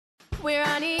We're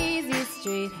on Easy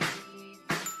Street,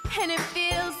 and it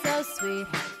feels so sweet,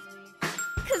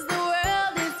 'cause the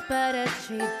world is but a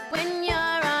treat when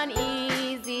you're on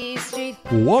Easy Street.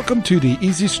 Welcome to the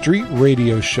Easy Street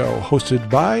Radio Show, hosted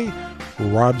by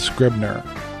Rob Scribner.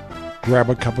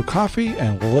 Grab a cup of coffee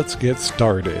and let's get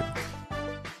started.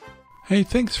 Hey,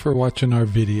 thanks for watching our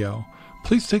video.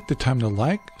 Please take the time to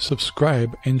like,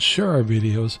 subscribe, and share our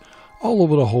videos all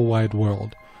over the whole wide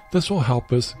world. This will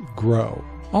help us grow.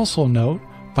 Also note,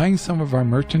 buying some of our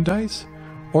merchandise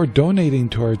or donating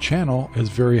to our channel is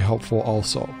very helpful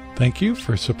also. Thank you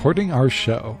for supporting our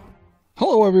show.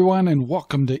 Hello everyone and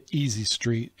welcome to Easy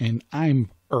Street, and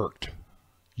I'm irked.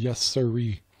 Yes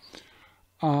sirree.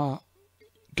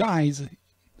 Guys,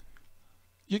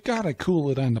 you gotta cool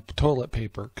it on the toilet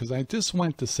paper, because I just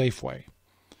went to Safeway.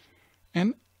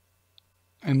 And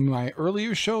in my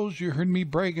earlier shows, you heard me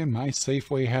bragging, my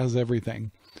Safeway has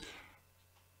everything.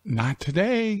 Not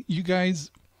today, you guys.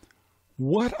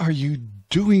 What are you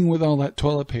doing with all that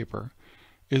toilet paper?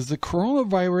 Is the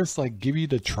coronavirus like give you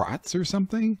the trots or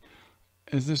something?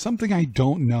 Is there something I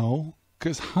don't know?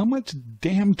 Because how much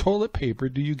damn toilet paper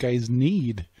do you guys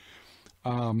need?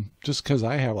 Just because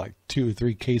I have like 2 or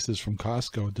 3 cases from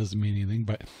Costco doesn't mean anything.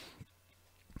 But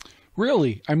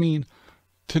really, I mean,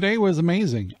 today was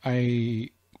amazing.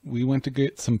 We went to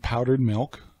get some powdered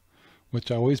milk, which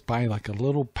I always buy like a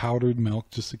little powdered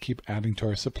milk just to keep adding to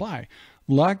our supply.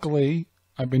 Luckily,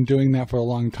 I've been doing that for a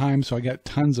long time, so I got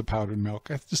tons of powdered milk.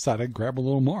 I just thought I'd grab a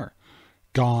little more.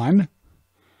 Gone.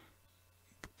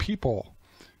 People.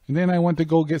 And then I went to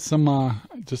go get some,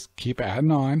 just keep adding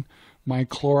on, my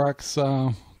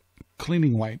Clorox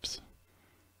cleaning wipes.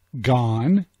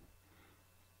 Gone.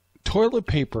 Toilet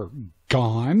paper.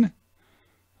 Gone.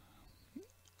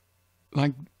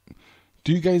 Like,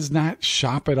 do you guys not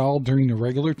shop at all during the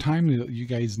regular time? You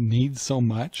guys need so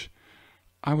much?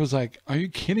 I was like, are you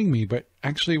kidding me? But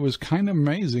actually it was kind of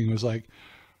amazing. It was like,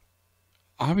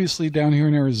 obviously down here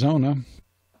in Arizona,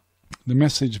 the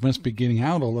message must be getting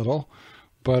out a little,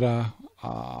 but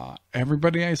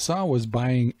everybody I saw was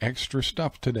buying extra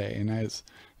stuff today. And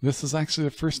this is actually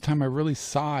the first time I really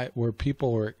saw it where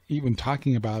people were even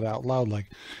talking about it out loud,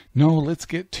 like, no, let's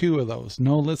get 2 of those.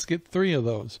 No, let's get 3 of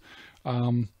those.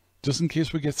 Just in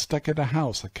case we get stuck at the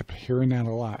house. I kept hearing that a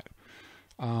lot.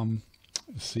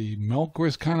 Let's see, milk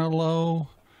was kind of low.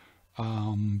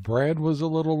 Bread was a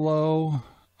little low.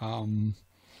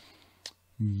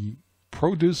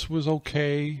 Produce was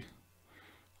okay.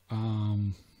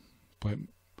 But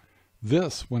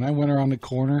this, when I went around the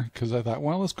corner, because I thought,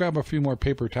 well, let's grab a few more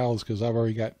paper towels because I've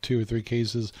already got 2 or 3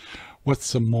 cases. What's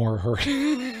some more hurt?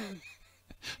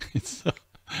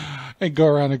 I go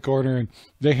around the corner and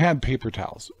they had paper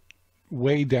towels.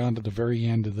 Way down to the very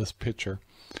end of this picture,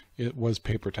 it was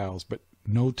paper towels, but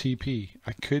no TP.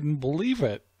 I couldn't believe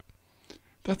it.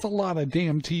 That's a lot of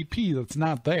damn TP that's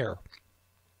not there.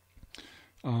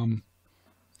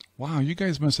 Wow, you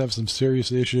guys must have some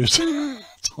serious issues.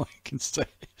 That's all I can say.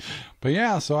 But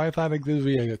yeah, so I thought I'd give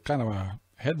you a kind of a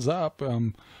heads up.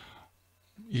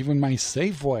 Even my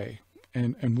Safeway,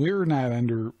 and we're not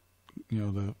under,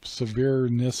 the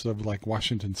severeness of like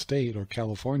Washington State or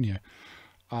California.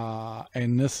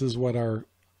 And this is what our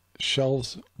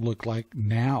shelves look like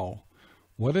now.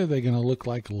 What are they going to look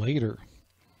like later?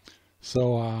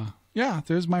 So, yeah,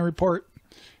 there's my report.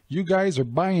 You guys are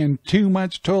buying too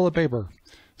much toilet paper.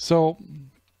 So,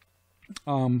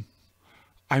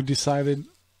 I've decided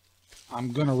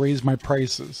I'm going to raise my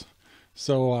prices.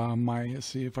 So, let's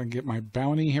see if I can get my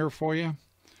bounty here for you.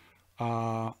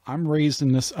 I'm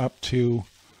raising this up to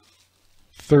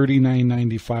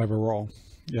 $39.95 a roll.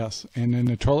 Yes, and then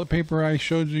the toilet paper I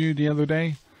showed you the other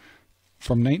day,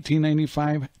 from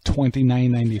 $19.95,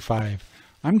 $29.95.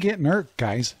 I'm getting irked,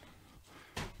 guys.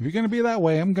 If you're going to be that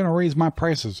way, I'm going to raise my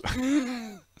prices.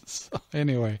 So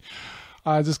anyway,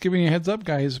 just giving you a heads up,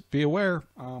 guys. Be aware.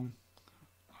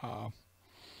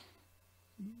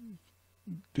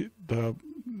 The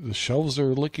shelves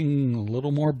are looking a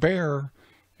little more bare,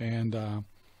 and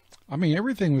I mean,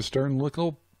 everything was starting to look a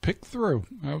little pick through.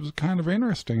 That was kind of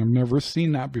interesting. I've never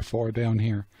seen that before down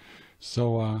here.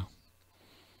 So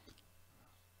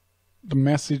the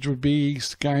message would be,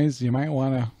 guys, you might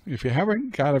want to, if you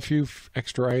haven't got a few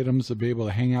extra items to be able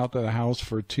to hang out at the house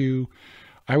for 2,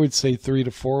 I would say 3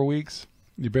 to 4 weeks,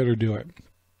 you better do it.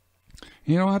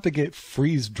 You don't have to get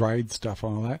freeze dried stuff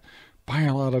and all that. Buy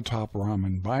a lot of top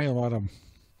ramen. Buy a lot of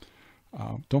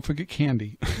don't forget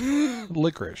candy.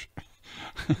 Licorice.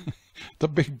 The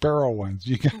big barrel ones.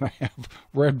 You gotta have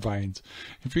red vines.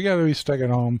 If you gotta be stuck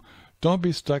at home, don't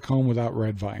be stuck home without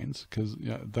red vines, because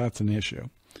that's an issue.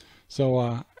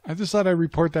 So I just thought I'd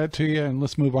report that to you, and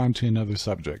let's move on to another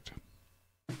subject.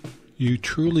 You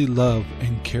truly love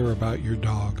and care about your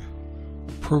dog.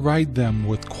 Provide them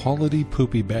with quality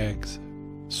poopy bags.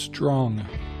 Strong,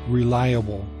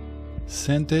 reliable,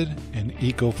 scented, and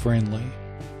eco-friendly.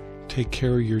 Take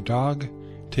care of your dog,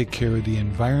 take care of the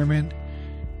environment,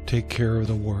 take care of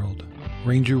the world.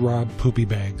 RangerRob Poopy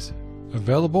Bags.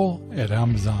 Available at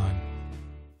Amazon.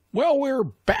 Well, we're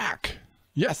back.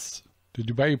 Yes. Did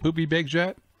you buy your poopy bags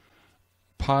yet?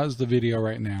 Pause the video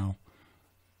right now.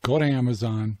 Go to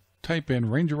Amazon, type in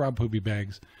RangerRob Poopy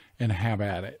Bags, and have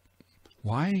at it.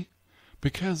 Why?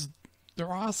 Because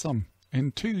they're awesome.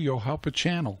 And two, you'll help a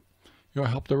channel. You'll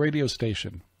help the radio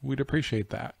station. We'd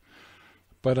appreciate that.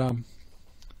 But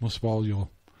most of all, you'll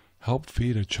help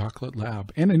feed a chocolate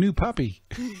lab and a new puppy.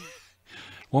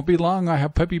 Won't be long. I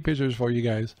have puppy pictures for you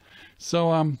guys.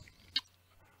 So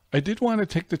I did want to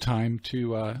take the time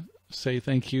to say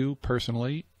thank you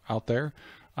personally out there.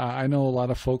 I know a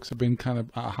lot of folks have been kind of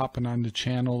hopping on the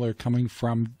channel. They're coming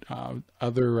from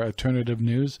other alternative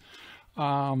news.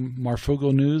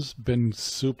 Marfugo News been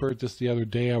super. Just the other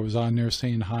day I was on there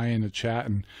saying hi in the chat,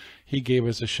 and he gave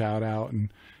us a shout out.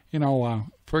 And you know,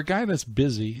 for a guy that's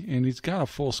busy and he's got a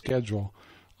full schedule,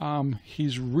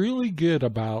 he's really good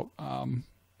about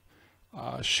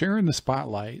sharing the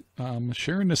spotlight,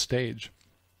 sharing the stage.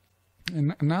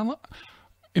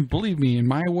 And believe me, in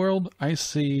my world, I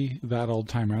see that all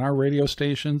the time. On our radio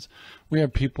stations, we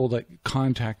have people that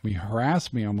contact me,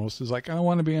 harass me almost. It's like, I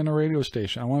want to be on a radio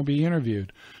station. I want to be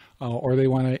interviewed. Or they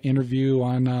want to interview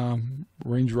on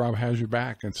RangerRob Has Your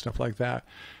Back and stuff like that.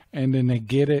 And then they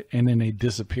get it and then they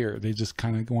disappear. They just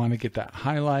kind of want to get that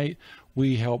highlight.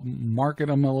 We help market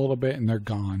them a little bit and they're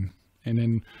gone. And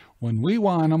then when we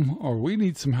want them or we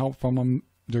need some help from them,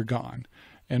 they're gone.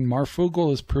 And Marfugo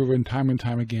has proven time and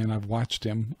time again, I've watched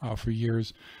him for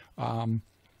years,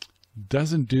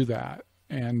 doesn't do that.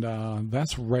 And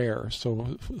that's rare.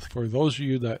 So for those of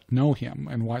you that know him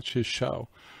and watch his show,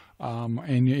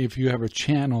 and if you have a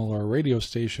channel or a radio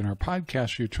station or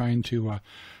podcast you're trying to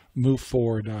move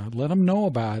forward, let him know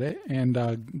about it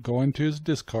and go into his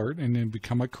Discord and then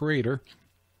become a creator.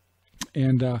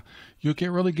 And you'll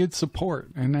get really good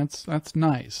support. And that's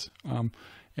nice.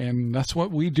 And that's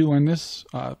what we do on this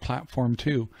platform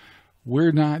too.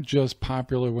 We're not just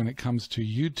popular when it comes to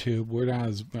YouTube. We're not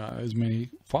as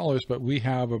many followers, but we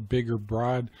have a bigger,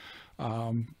 broad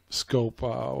scope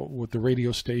with the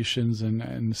radio stations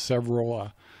and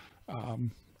several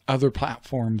other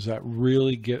platforms that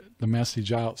really get the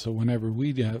message out. So whenever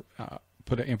we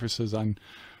put an emphasis on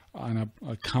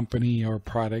a company or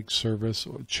product, service,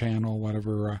 or channel,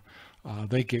 whatever,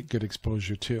 they get good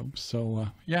exposure too. So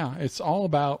yeah, it's all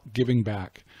about giving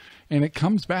back, and it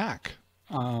comes back.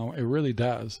 It really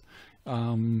does.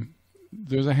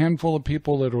 There's a handful of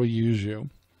people that will use you,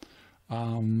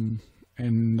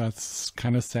 and that's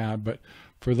kind of sad. But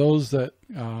for those that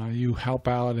you help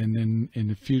out and then in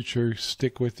the future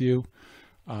stick with you,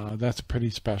 that's pretty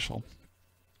special.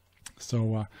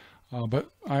 So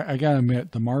but I gotta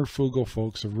admit, the Marfugo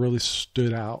folks have really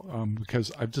stood out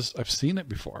because I've seen it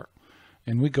before.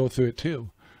 And we go through it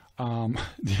too.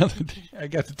 The other day, I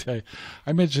got to tell you,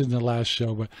 I mentioned in the last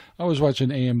show, but I was watching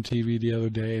AMTV the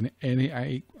other day,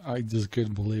 and I just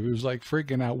couldn't believe it. It was like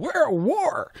freaking out. We're at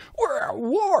war. We're at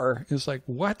war. It's like,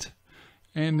 what?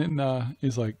 And then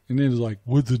he's like,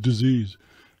 what's the disease?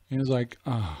 And it's like,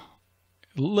 a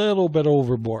little bit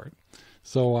overboard.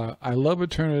 So I love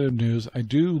alternative news. I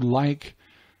do like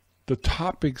the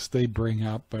topics they bring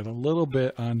up, but a little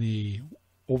bit on the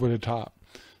over the top.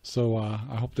 So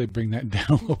I hope they bring that down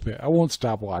a little bit. I won't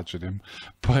stop watching him,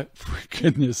 but for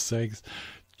goodness sakes,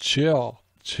 chill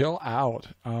out.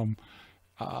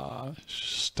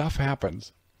 Stuff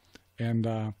happens.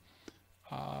 And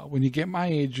when you get my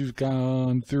age, you've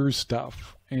gone through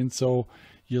stuff. And so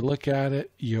you look at it,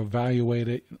 you evaluate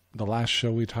it. The last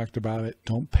show we talked about it.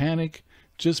 Don't panic,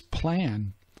 just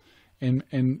plan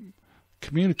and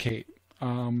communicate.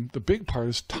 The big part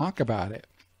is talk about it.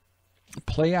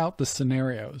 Play out the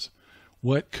scenarios.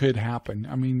 What could happen?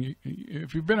 I mean,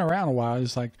 if you've been around a while,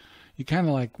 it's like you kind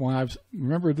of like, well,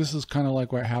 remember this is kind of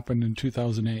like what happened in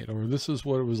 2008, or this is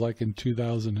what it was like in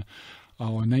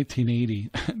 1980.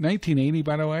 1980,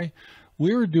 by the way,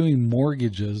 we were doing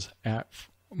mortgages at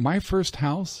my first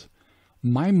house.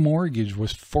 My mortgage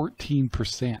was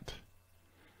 14%.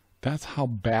 That's how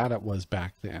bad it was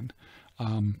back then.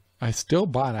 I still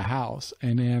bought a house,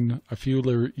 and then a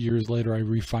few years later I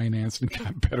refinanced and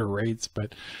got better rates.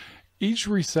 But each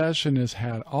recession has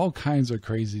had all kinds of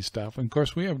crazy stuff. And of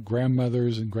course, we have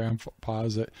grandmothers and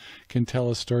grandpas that can tell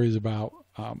us stories about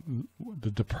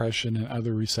the Depression and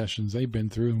other recessions they've been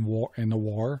through in the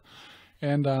war.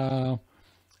 And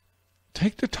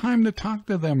take the time to talk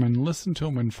to them and listen to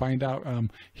them and find out.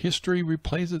 History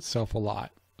replays itself a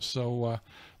lot. So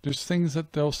there's things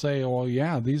that they'll say, oh,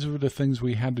 yeah, these were the things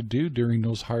we had to do during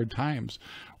those hard times.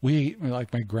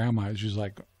 Like my grandma, she's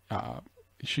like,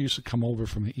 she used to come over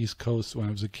from the East Coast when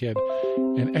I was a kid,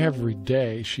 and every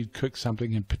day she'd cook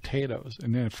something in potatoes.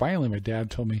 And then finally my dad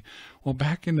told me, well,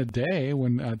 back in the day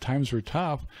when times were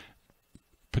tough,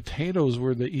 potatoes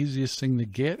were the easiest thing to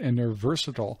get, and they're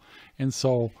versatile. And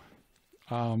so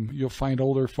you'll find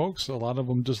older folks, a lot of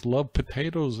them just love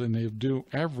potatoes, and they do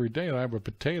every day they have a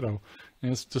potato.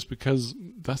 And it's just because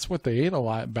that's what they ate a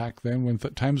lot back then when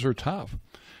times were tough.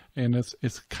 And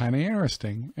it's kind of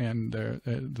interesting, and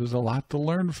there's a lot to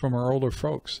learn from our older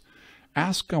folks.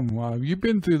 Ask them, you've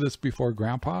been through this before,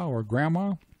 Grandpa or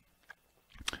Grandma?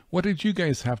 What did you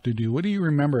guys have to do? What do you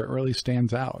remember it really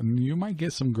stands out? And you might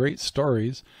get some great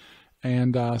stories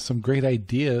and some great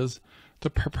ideas to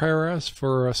prepare us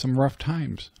for some rough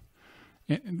times.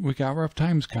 And we got rough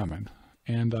times coming,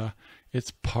 and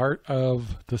it's part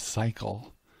of the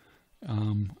cycle.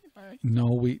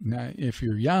 If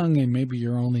you're young and maybe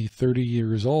you're only 30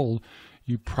 years old,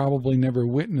 you probably never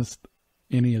witnessed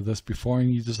any of this before,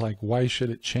 and you're just like, why should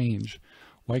it change?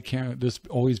 Why can't this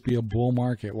always be a bull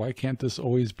market? Why can't this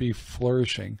always be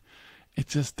flourishing? It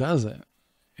just doesn't.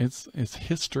 It's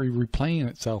history replaying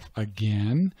itself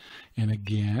again and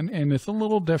again, and it's a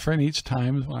little different each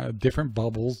time, different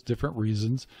bubbles, different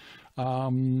reasons.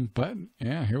 But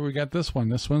yeah, here we got this one.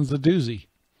 This one's a doozy.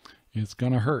 It's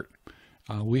gonna hurt.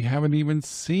 We haven't even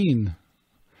seen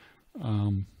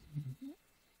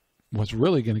what's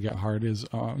really going to get hard is,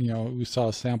 we saw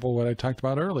a sample what I talked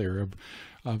about earlier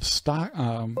of stock,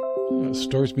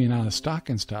 stores being out of stock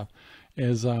and stuff.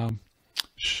 Is we've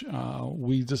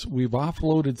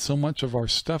offloaded so much of our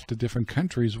stuff to different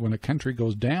countries. When a country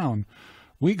goes down,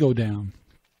 we go down,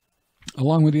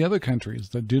 along with the other countries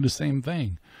that do the same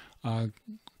thing.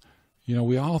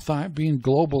 We all thought being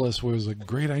globalist was a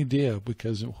great idea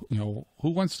because, who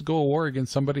wants to go to war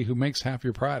against somebody who makes half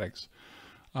your products?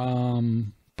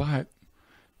 But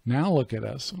now look at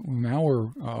us. Now we're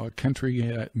a country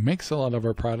that makes a lot of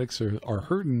our products are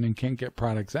hurting and can't get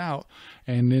products out.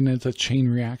 And then it's a chain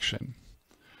reaction.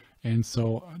 And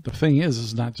so the thing is,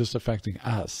 it's not just affecting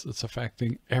us. It's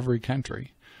affecting every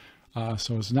country.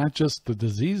 So it's not just the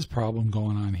disease problem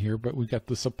going on here, but we got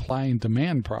the supply and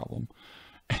demand problem.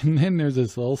 And then there's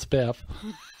this little spiff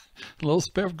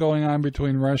going on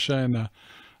between Russia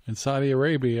and Saudi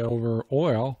Arabia over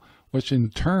oil, which in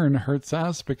turn hurts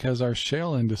us because our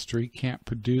shale industry can't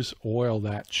produce oil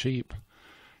that cheap.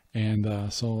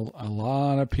 And so a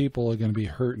lot of people are going to be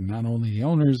hurting, not only the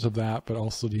owners of that, but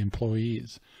also the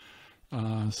employees.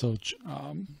 So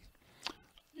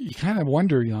you kind of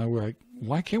wonder, we're like,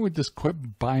 why can't we just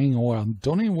quit buying oil?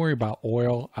 Don't even worry about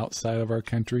oil outside of our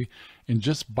country and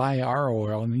just buy our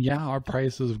oil. And yeah, our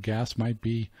prices of gas might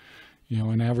be,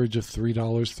 an average of $3,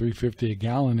 $3.50 a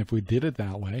gallon if we did it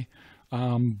that way.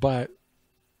 But,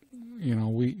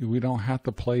 we don't have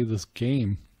to play this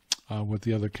game with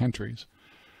the other countries.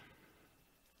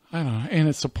 I don't know. And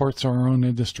it supports our own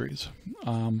industries.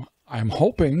 I'm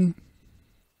hoping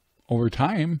over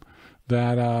time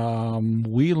that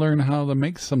we learn how to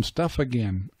make some stuff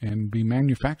again and be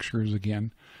manufacturers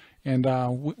again. And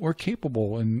we're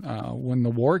capable. And when the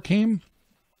war came,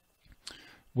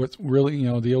 what's really,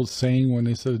 the old saying when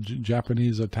they said the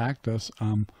Japanese attacked us,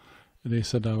 they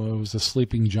said, it was a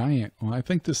sleeping giant. Well, I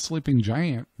think this sleeping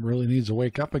giant really needs to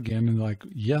wake up again and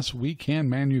yes, we can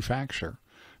manufacture.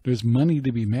 There's money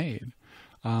to be made.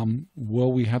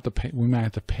 Will we have to pay? We might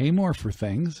have to pay more for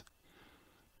things.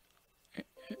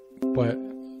 But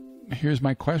here's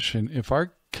my question. If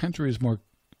our country is more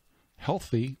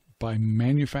healthy by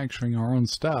manufacturing our own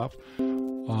stuff,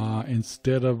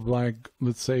 instead of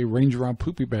let's say RangerRob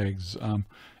poopy bags,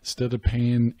 instead of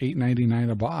paying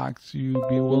 $8.99 a box, you'd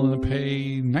be willing to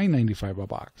pay $9.95 a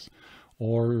box.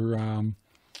 Or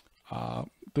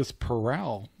this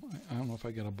Perel, I don't know if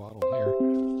I got a bottle here,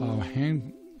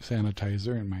 hand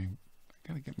sanitizer, and I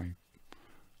gotta get my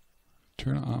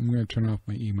I'm going to turn off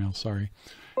my email. Sorry.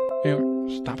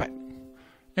 Anyway, stop it.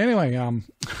 Anyway,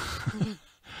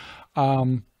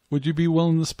 would you be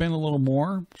willing to spend a little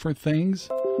more for things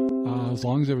as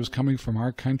long as it was coming from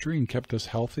our country and kept us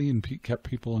healthy and kept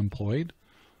people employed?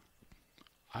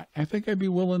 I think I'd be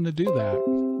willing to do that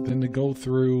than to go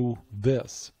through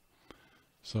this.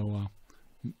 So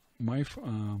my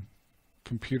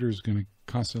computer is going to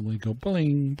constantly go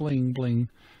bling, bling, bling.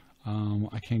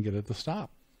 I can't get it to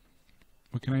stop.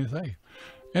 What can I say?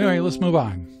 Anyway, let's move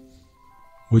on.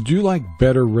 Would you like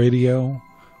better radio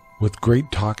with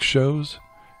great talk shows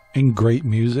and great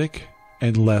music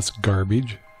and less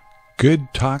garbage?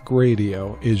 Good Talk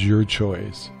Radio is your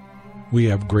choice. We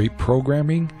have great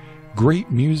programming,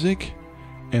 great music,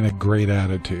 and a great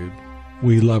attitude.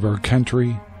 We love our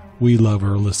country. We love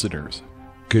our listeners.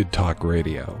 Good Talk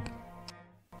Radio.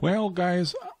 Well,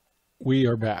 guys, we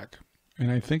are back. And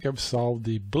I think I've solved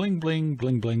the bling, bling,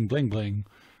 bling, bling, bling, bling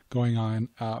going on.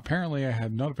 Apparently, I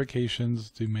had notifications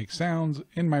to make sounds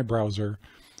in my browser,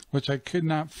 which I could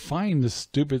not find the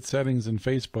stupid settings in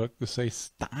Facebook to say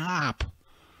stop.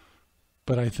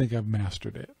 But I think I've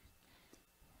mastered it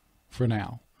for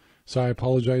now. So I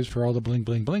apologize for all the bling,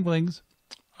 bling, bling, blings.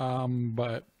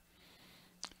 But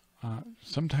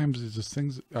sometimes it's just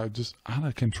things are just out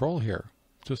of control here.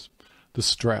 Just the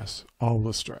stress, all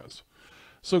the stress.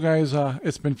 So guys,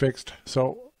 it's been fixed.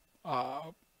 So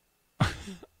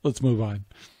let's move on.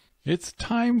 It's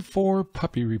time for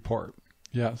puppy report.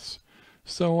 Yes.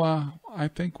 So I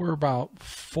think we're about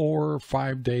 4 or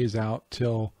 5 days out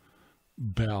till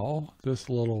Belle, this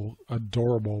little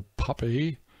adorable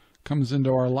puppy, comes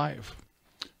into our life.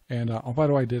 And oh, by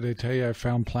the way, did I tell you I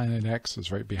found Planet X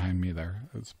is right behind me there?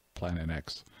 It's Planet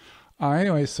X.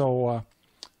 Anyway, so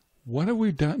what have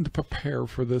we done to prepare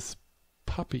for this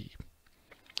puppy?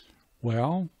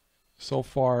 Well, so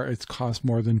far it's cost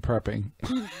more than prepping.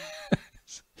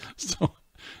 So,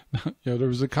 there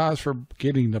was a cost for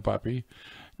getting the puppy.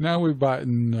 Now we've bought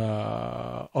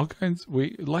all kinds.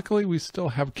 Luckily we still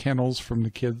have kennels from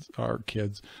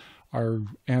our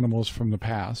animals from the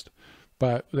past,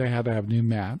 but they had to have new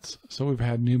mats. So we've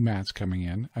had new mats coming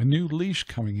in, a new leash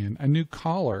coming in, a new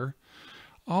collar.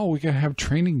 Oh, we gotta have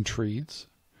training treats.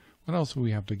 What else do we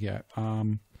have to get?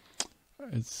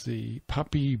 Let's see,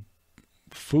 puppy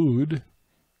food.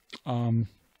 And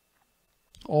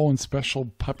special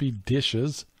puppy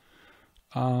dishes.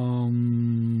 Then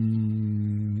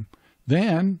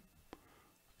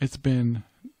it's been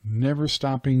never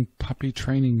stopping puppy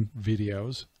training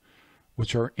videos,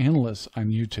 which are endless on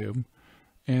YouTube.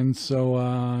 And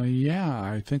so, yeah,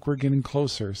 I think we're getting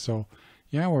closer. So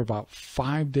yeah, we're about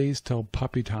 5 days till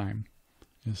puppy time.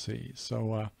 You see.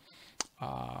 So,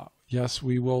 yes,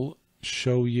 we will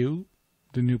show you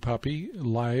the new puppy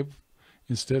live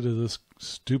instead of this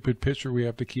stupid picture we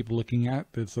have to keep looking at.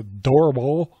 It's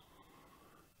adorable.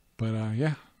 But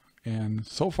yeah, and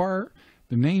so far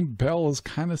the name Belle is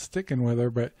kind of sticking with her.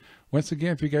 But once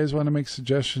again, if you guys want to make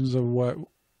suggestions of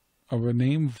a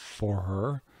name for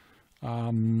her,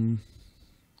 in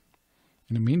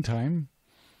the meantime,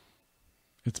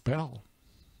 it's Belle.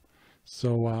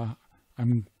 So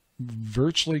I'm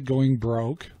virtually going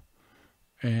broke,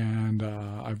 and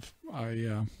I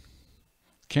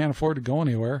can't afford to go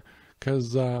anywhere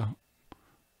because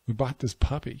we bought this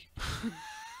puppy.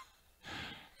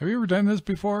 Have you ever done this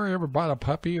before? You ever bought a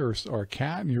puppy or a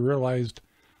cat and you realized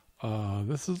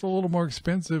this is a little more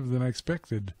expensive than I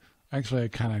expected? Actually, I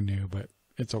kind of knew, but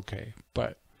it's okay.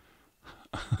 But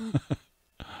I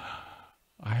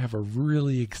have a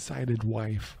really excited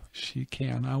wife. She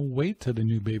cannot wait till the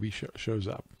new baby shows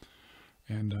up.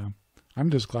 And I'm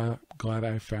just glad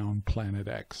I found Planet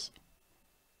X.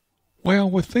 Well,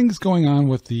 with things going on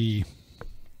with the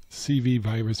CV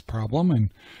virus problem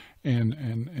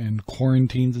and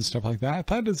quarantines and stuff like that, I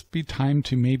thought it'd be time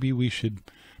to maybe we should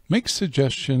make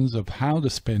suggestions of how to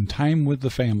spend time with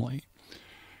the family.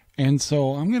 And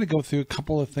so I'm going to go through a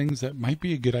couple of things that might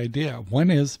be a good idea. One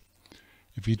is,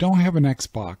 if you don't have an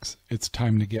Xbox, it's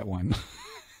time to get one.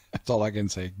 That's all I can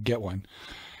say. Get one.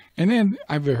 And then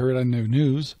I've heard on the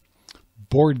news,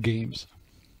 board games.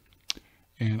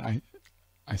 And I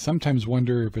sometimes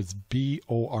wonder if it's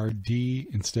B-O-R-D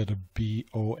instead of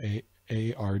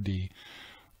B-O-A-R-D.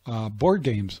 Board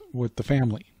games with the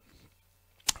family.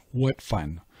 What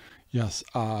fun. Yes.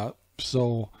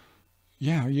 So,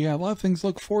 yeah, a lot of things to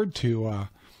look forward to.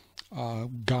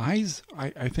 Guys,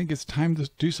 I think it's time to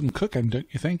do some cooking, don't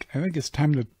you think? I think it's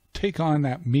time to take on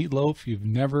that meatloaf you've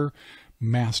never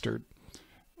mastered.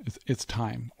 It's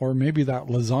time. Or maybe that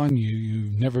lasagna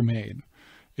you've never made.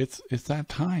 It's that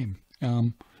time.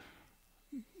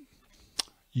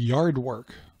 Yard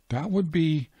work. That would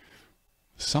be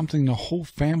something the whole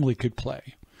family could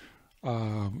play.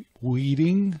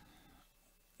 Weeding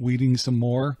some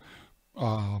more.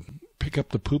 Pick up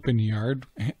the poop in the yard.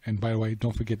 And by the way,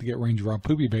 don't forget to get RangerRob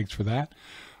poopy bags for that.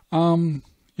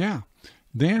 Yeah.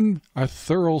 Then a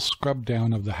thorough scrub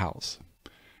down of the house.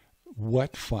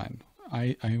 What fun.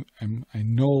 I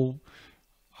know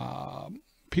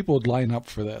people would line up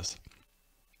for this.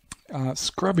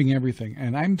 Scrubbing everything.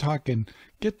 And I'm talking,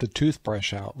 get the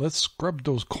toothbrush out. Let's scrub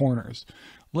those corners.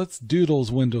 Let's do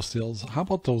those windowsills. How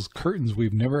about those curtains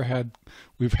we've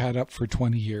had up for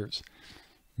 20 years?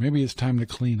 Maybe it's time to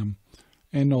clean them.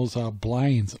 And those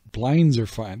blinds. Blinds are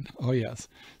fun. Oh, yes.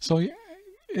 So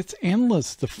it's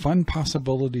endless, the fun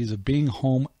possibilities of being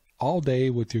home all day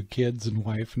with your kids and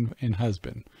wife and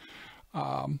husband.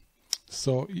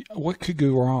 So what could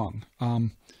go wrong?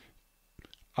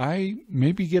 I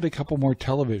maybe get a couple more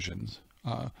televisions.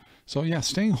 So yeah,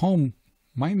 staying home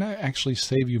might not actually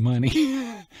save you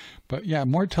money. But yeah,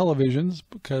 more televisions,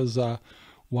 because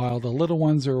while the little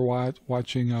ones are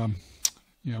watching,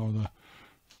 the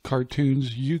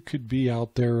cartoons, you could be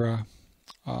out there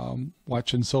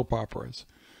watching soap operas.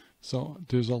 So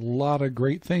there's a lot of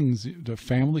great things the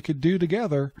family could do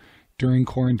together during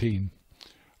quarantine.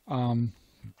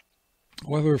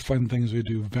 What other fun things we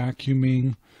do?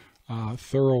 Vacuuming,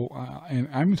 thorough, and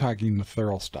I'm talking the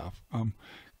thorough stuff.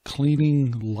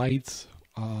 Cleaning, lights,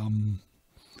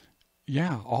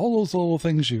 yeah, all those little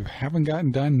things you haven't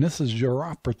gotten done. This is your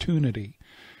opportunity.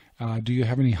 Do you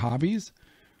have any hobbies?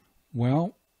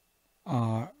 Well,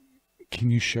 can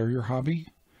you share your hobby?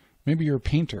 Maybe you're a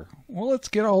painter. Well, let's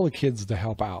get all the kids to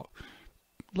help out.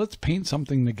 Let's paint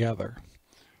something together.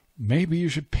 Maybe you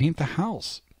should paint the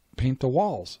house, paint the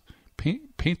walls,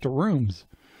 paint the rooms,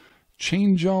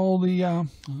 change all the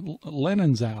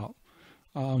linens out,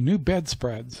 new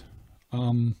bedspreads.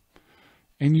 And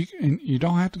you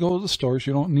don't have to go to the stores.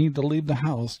 You don't need to leave the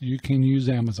house. You can use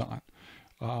Amazon.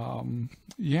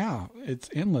 Yeah, it's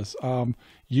endless.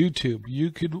 YouTube. You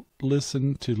could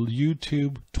listen to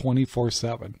YouTube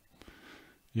 24/7.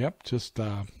 Yep, just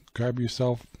grab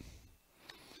yourself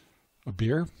a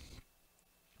beer,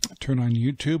 turn on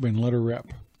YouTube, and let her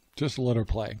rip. Just let her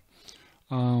play.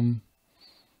 The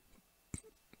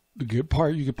good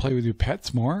part, you could play with your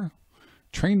pets more.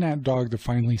 Train that dog to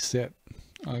finally sit.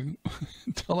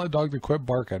 Tell that dog to quit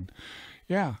barking.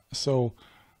 Yeah, so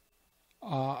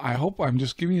I hope I'm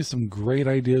just giving you some great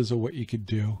ideas of what you could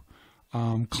do.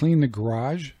 Clean the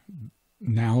garage.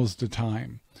 Now's the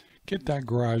time. Get that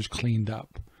garage cleaned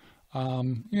up.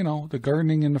 The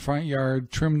gardening in the front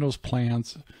yard, trim those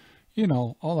plants,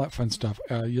 all that fun stuff.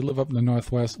 You live up in the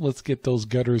Northwest. Let's get those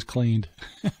gutters cleaned.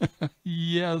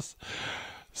 Yes.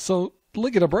 So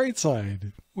look at the bright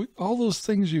side. All those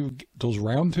things, those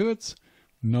round to it's,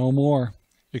 no more.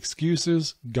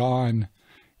 Excuses, gone.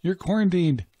 You're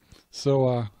quarantined.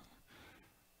 So,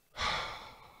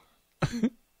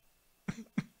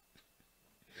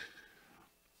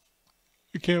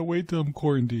 I can't wait till I'm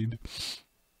quarantined.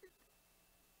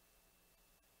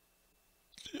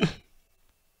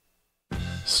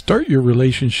 Start your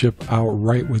relationship out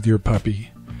right with your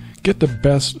puppy. Get the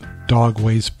best dog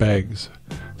waste bags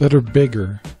that are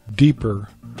bigger, deeper,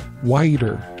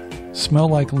 wider, smell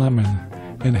like lemon,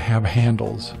 and have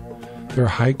handles. They're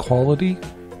high quality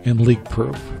and leak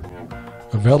proof.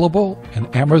 Available on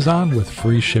Amazon with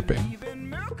free shipping.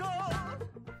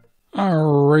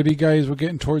 Alrighty guys, we're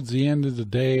getting towards the end of the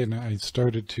day, and I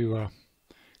started to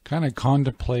kind of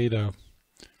contemplate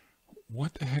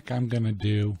what the heck I'm going to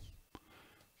do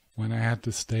when I have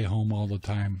to stay home all the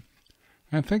time.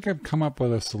 I think I've come up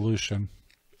with a solution.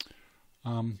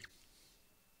 I'm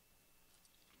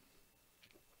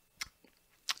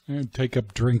going to take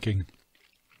up drinking.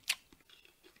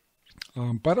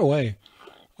 By the way,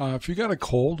 if you got a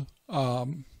cold,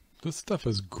 this stuff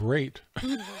is great.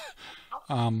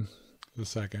 A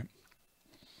second.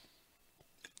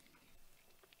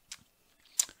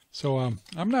 So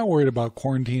I'm not worried about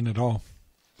quarantine at all.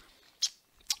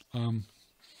 And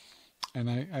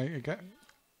I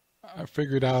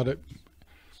figured out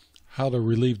how to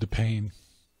relieve the pain.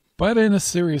 But in a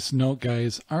serious note,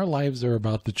 guys, our lives are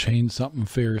about to change something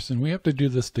fierce, and we have to do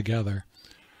this together.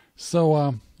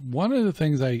 So one of the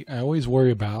things I always worry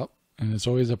about, and it's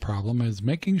always a problem, is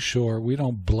making sure we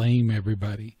don't blame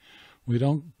everybody. We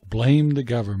don't blame the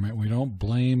government. We don't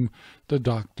blame the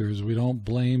doctors. We don't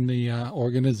blame the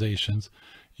organizations.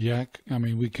 Yeah, I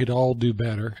mean, we could all do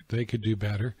better. They could do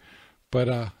better.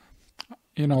 But,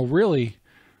 really,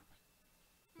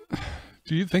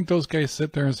 do you think those guys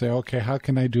sit there and say, okay, how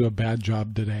can I do a bad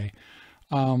job today?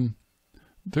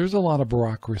 There's a lot of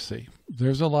bureaucracy.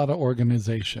 There's a lot of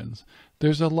organizations.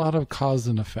 There's a lot of cause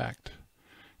and effect.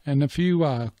 And if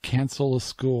you cancel a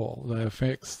school, that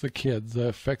affects the kids, that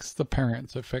affects the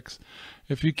parents,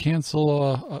 if you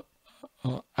cancel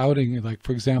a outing, like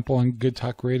for example on Good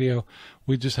Talk Radio,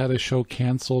 we just had a show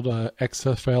canceled,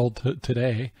 XFL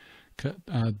today.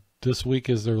 This week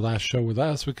is their last show with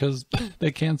us because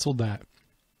they canceled that.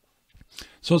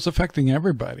 So it's affecting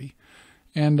everybody.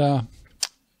 And a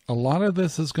lot of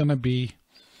this is going to be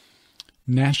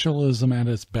nationalism at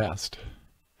its best.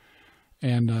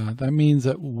 And that means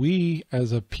that we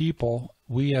as a people,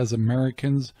 we as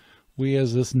Americans, we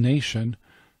as this nation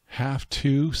have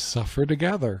to suffer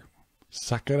together.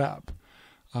 Suck it up.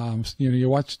 You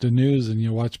watch the news and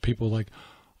you watch people like,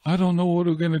 I don't know what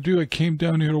we're going to do. I came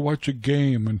down here to watch a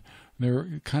game. And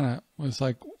they're it's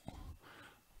like,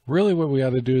 really what we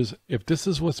ought to do is, if this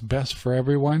is what's best for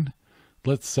everyone,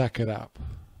 let's suck it up.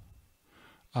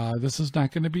 This is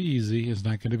not going to be easy. It's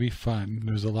not going to be fun.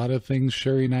 There's a lot of things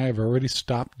Sherry and I have already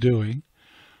stopped doing.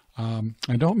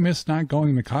 I don't miss not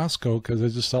going to Costco because I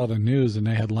just saw the news and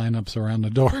they had lineups around the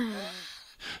door.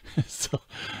 So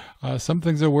some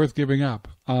things are worth giving up.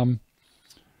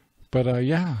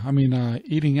 Yeah, I mean,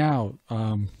 eating out,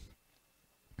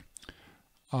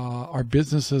 our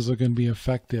businesses are going to be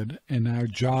affected and our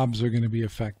jobs are going to be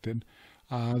affected.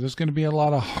 There's going to be a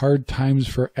lot of hard times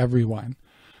for everyone.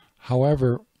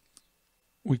 However,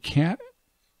 we can't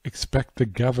expect the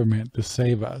government to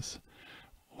save us.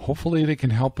 Hopefully they can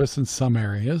help us in some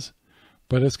areas,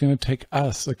 but it's going to take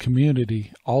us, a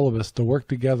community, all of us, to work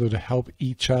together to help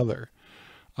each other.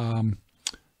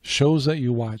 Shows that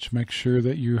you watch, make sure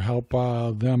that you help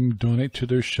them donate to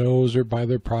their shows or buy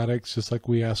their products, just like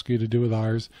we ask you to do with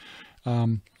ours.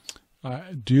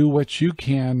 Do what you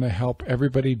can to help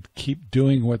everybody keep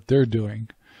doing what they're doing.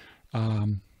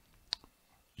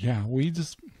 Yeah, we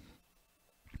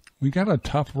got a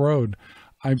tough road.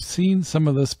 I've seen some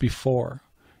of this before.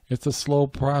 It's a slow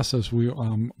process.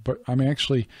 But I mean,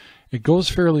 actually, it goes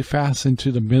fairly fast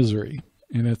into the misery,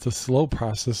 and it's a slow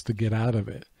process to get out of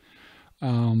it.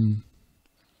 The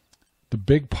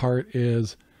big part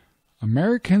is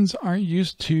Americans aren't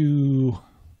used to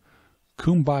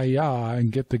kumbaya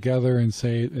and get together and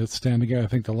say, let's stand together. I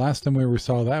think the last time we ever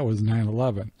saw that was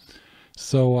 9/11.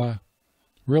 So,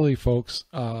 really, folks,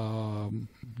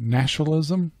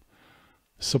 nationalism,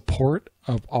 support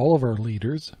of all of our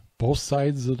leaders, both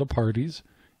sides of the parties,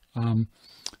 and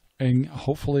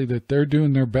hopefully that they're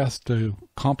doing their best to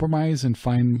compromise and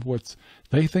find what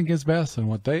they think is best and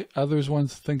what others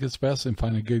ones think is best, and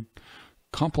find a good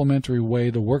complementary way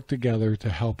to work together to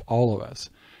help all of us.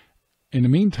 In the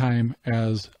meantime,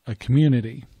 as a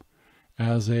community,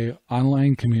 as a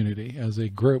online community, as a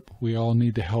group, we all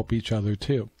need to help each other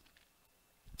too.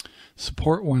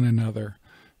 Support one another.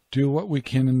 Do what we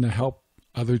can to help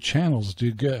other channels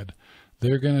do good.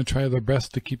 They're going to try their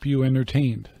best to keep you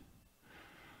entertained.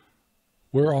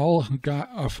 We're all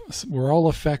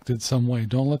affected some way.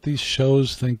 Don't let these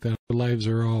shows think that our lives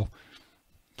are all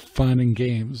fun and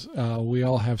games. We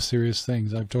all have serious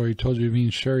things. I've already told you, me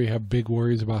and Sherry have big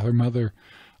worries about her mother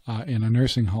in a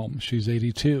nursing home. She's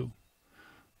 82.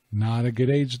 Not a good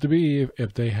age to be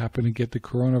if they happen to get the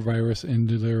coronavirus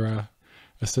into their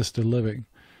assisted living.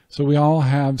 So we all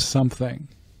have something.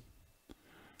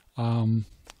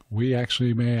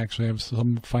 We may actually have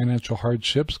some financial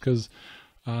hardships because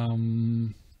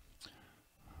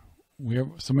we have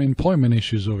some employment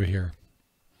issues over here.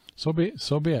 So be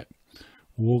it.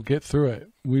 We'll get through it.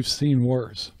 We've seen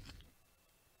worse.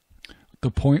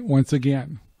 The point, once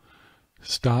again,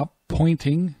 stop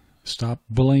pointing, stop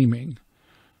blaming.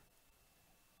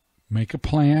 Make a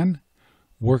plan,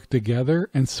 work together,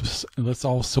 and let's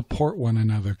all support one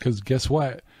another, because guess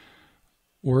what?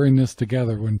 We're in this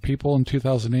together. When people in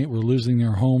 2008 were losing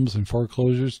their homes and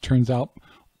foreclosures, turns out,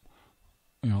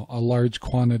 a large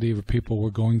quantity of people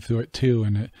were going through it too,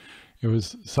 and it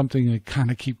was something to kind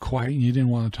of keep quiet, and you didn't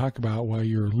want to talk about while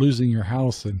you're losing your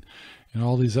house and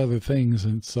all these other things.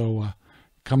 And so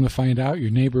come to find out,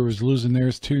 your neighbor was losing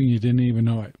theirs too, and you didn't even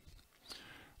know it.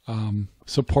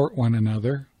 Support one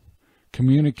another,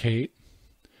 communicate,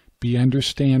 be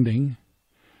understanding,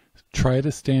 try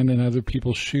to stand in other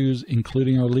people's shoes,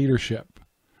 including our leadership.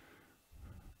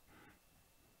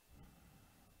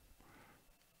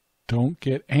 Don't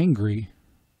get angry.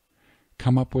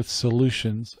 Come up with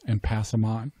solutions and pass them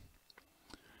on.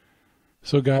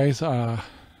 So guys, I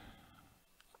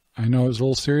know it was a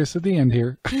little serious at the end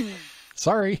here.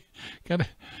 Sorry,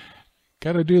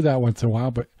 gotta do that once in a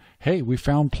while. But hey, we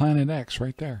found Planet X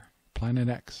right there. Planet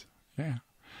X, yeah.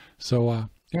 So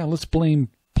yeah, let's blame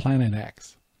Planet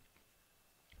X.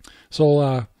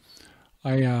 So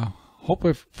I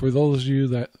hope for those of you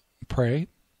that pray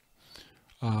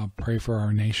for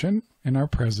our nation and our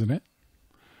president.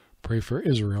 Pray for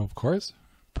Israel, of course.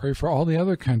 Pray for all the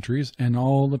other countries and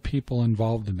all the people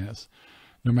involved in this.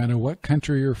 No matter what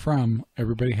country you're from,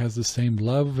 everybody has the same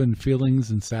love and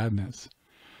feelings and sadness.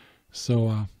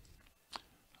 So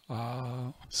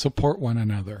support one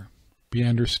another. Be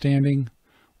understanding.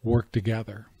 Work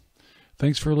together.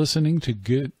 Thanks for listening to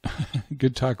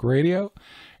Good Talk Radio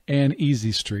and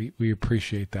Easy Street. We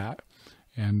appreciate that.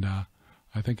 And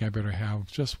I think I better have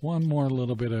just one more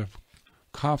little bit of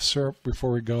cough syrup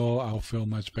before we go. I'll feel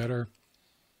much better.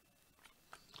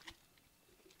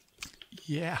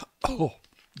 Yeah. Oh,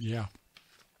 yeah.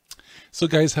 So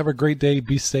guys, have a great day.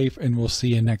 Be safe, and we'll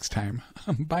see you next time.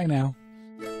 Bye now.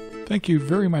 Thank you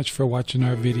very much for watching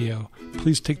our video.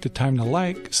 Please take the time to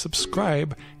like,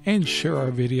 subscribe, and share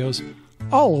our videos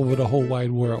all over the whole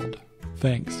wide world.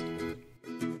 Thanks.